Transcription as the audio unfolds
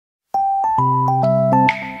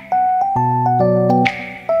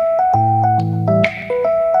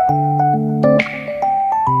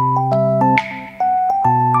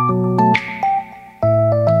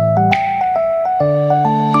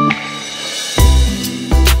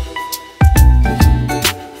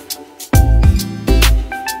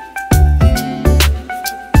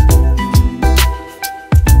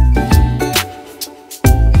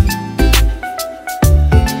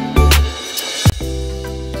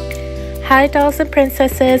Hi dolls and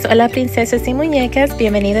princesses, hola princesas y muñecas,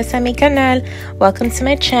 bienvenidas a mi canal. Welcome to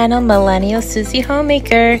my channel, Millennial Susie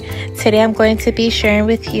Homemaker. Today I'm going to be sharing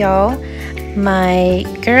with y'all my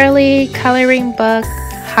girly coloring book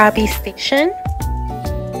hobby station.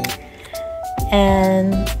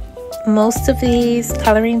 And most of these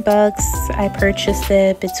coloring books I purchased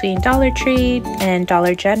it between Dollar Tree and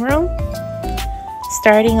Dollar General.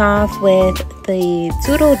 Starting off with the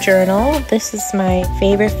doodle journal. This is my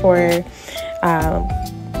favorite for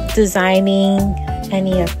designing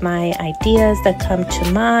any of my ideas that come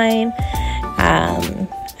to mind,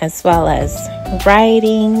 as well as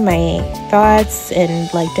writing my thoughts in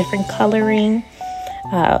like different coloring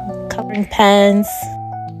pens.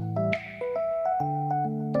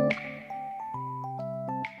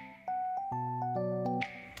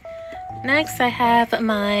 Next, I have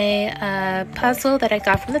my puzzle that I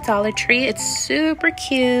got from the Dollar Tree. It's super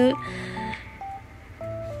cute.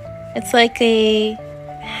 It's like a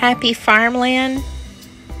happy farmland.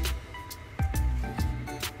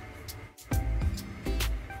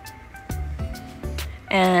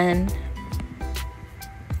 And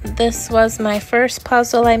this was my first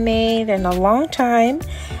puzzle I made in a long time.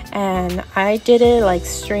 And I did it like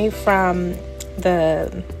straight from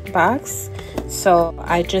the box. So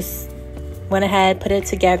I just went ahead, put it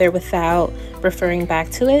together without referring back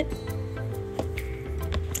to it.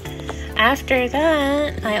 After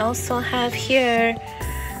that, I also have here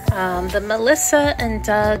the Melissa and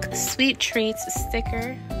Doug Sweet Treats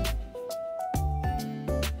sticker.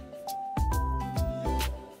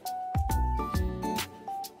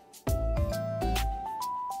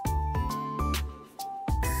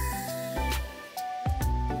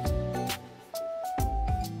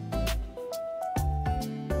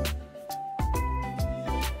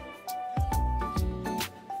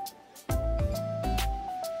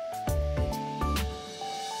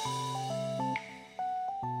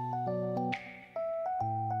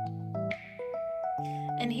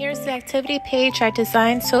 And here's the activity page I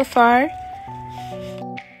designed so far.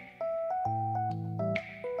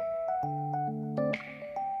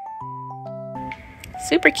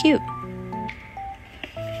 Super cute.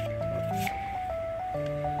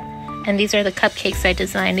 And these are the cupcakes I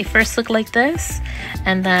designed. They first look like this,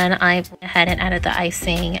 and then I went ahead and added the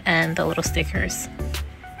icing and the little stickers.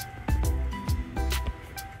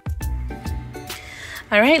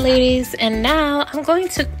 Alright ladies, and now I'm going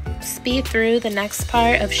to speed through the next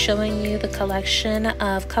part of showing you the collection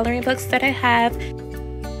of coloring books that I have.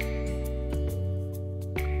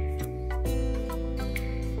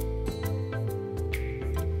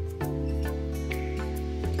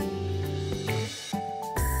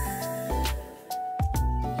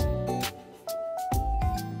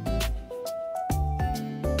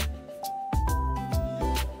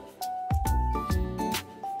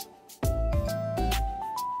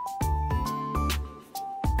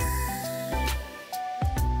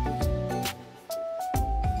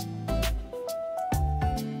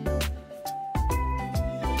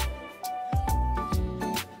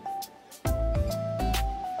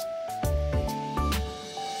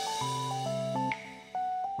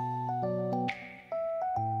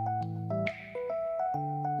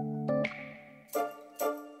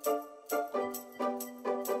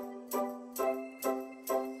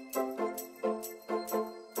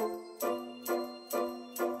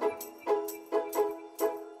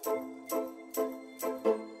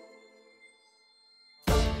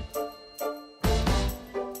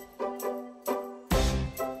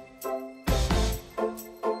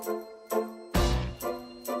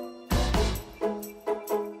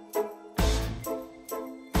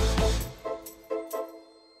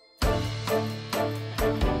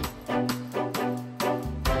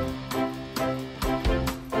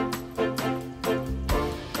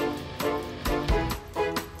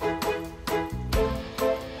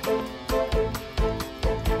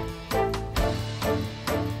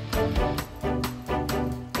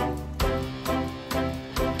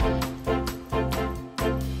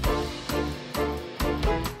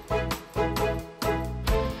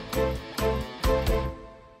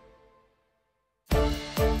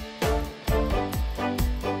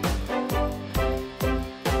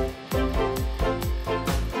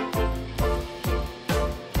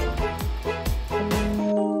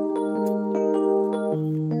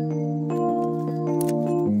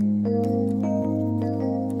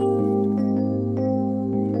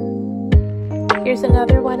 Here's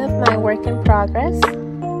another one of my work in progress.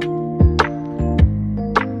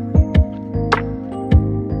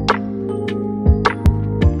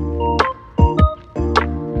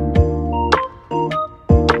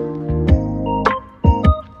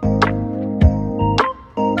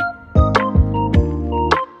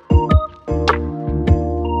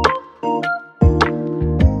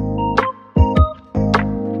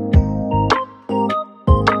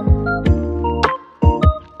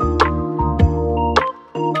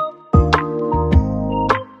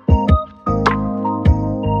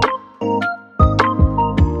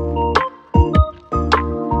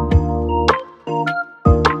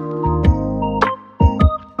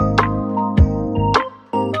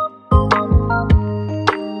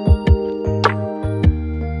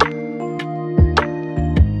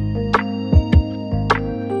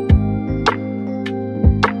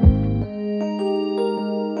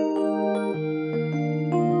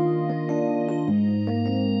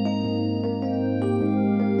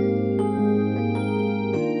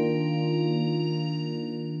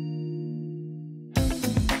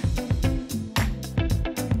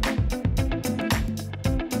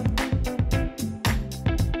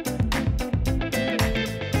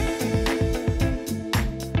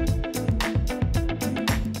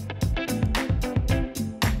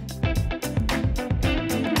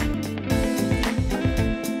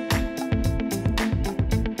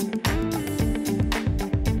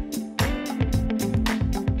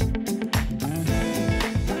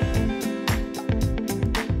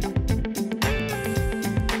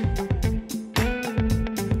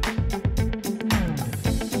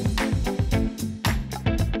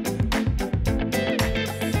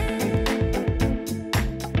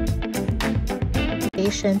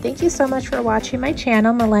 motivation. Thank you so much for watching my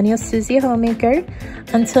channel, Millennial Susie Homemaker.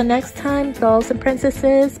 Until next time, dolls and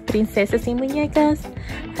princesses, princesas y muñecas.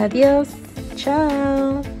 Adios.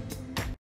 Ciao.